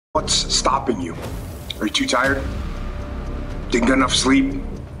What's stopping you? Are you too tired? Didn't get enough sleep?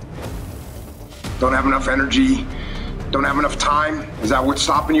 Don't have enough energy? Don't have enough time? Is that what's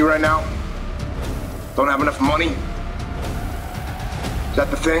stopping you right now? Don't have enough money? Is that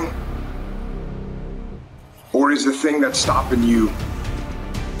the thing? Or is the thing that's stopping you,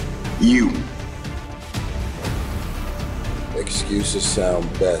 you? Excuses sound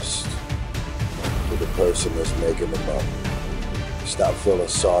best to the person that's making them up. Stop feeling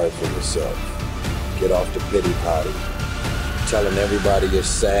sorry for yourself. Get off the pity potty. Telling everybody your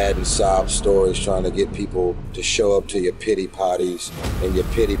sad and sob stories, trying to get people to show up to your pity potties and your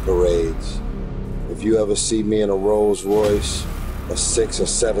pity parades. If you ever see me in a Rolls Royce, a 6 or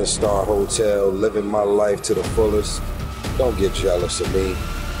 7 star hotel, living my life to the fullest, don't get jealous of me,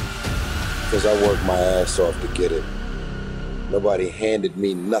 because I worked my ass off to get it. Nobody handed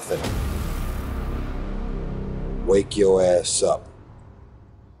me nothing. Wake your ass up.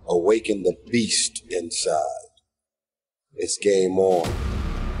 Awaken the beast inside. It's game on.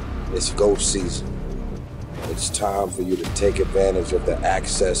 It's go season. It's time for you to take advantage of the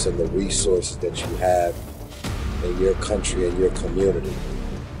access and the resources that you have in your country and your community.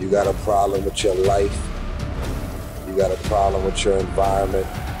 You got a problem with your life. You got a problem with your environment.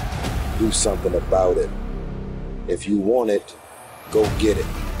 Do something about it. If you want it, go get it.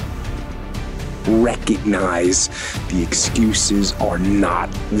 Recognize the excuses are not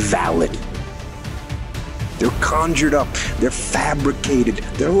valid. They're conjured up, they're fabricated,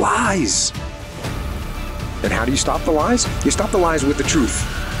 they're lies. And how do you stop the lies? You stop the lies with the truth.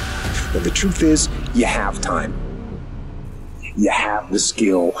 And the truth is, you have time. You have the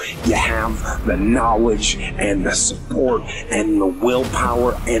skill, you have the knowledge and the support and the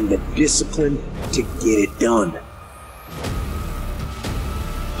willpower and the discipline to get it done.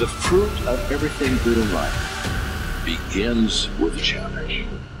 The fruit of everything good in life begins with a challenge.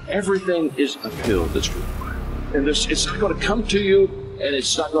 Everything is uphill this fruit. And it's not going to come to you, and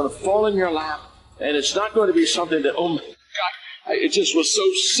it's not going to fall in your lap, and it's not going to be something that, oh my God, it just was so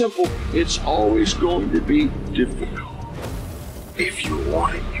simple. It's always going to be difficult. If you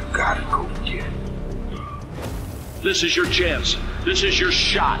want it, you gotta go get it. This is your chance. This is your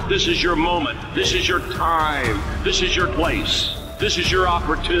shot. This is your moment. This is your time. This is your place. This is your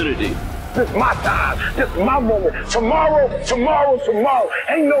opportunity. This is my time. This is my moment. Tomorrow.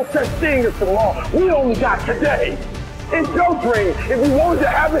 Ain't no such thing as tomorrow. We only got today. It's your dream. If you want it to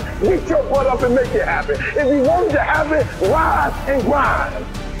happen, get your butt up and make it happen. If you want it to happen, rise and grind.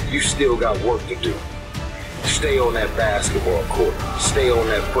 You still got work to do. Stay on that basketball court. Stay on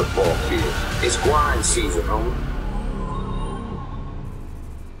that football field. It's grind season, homie.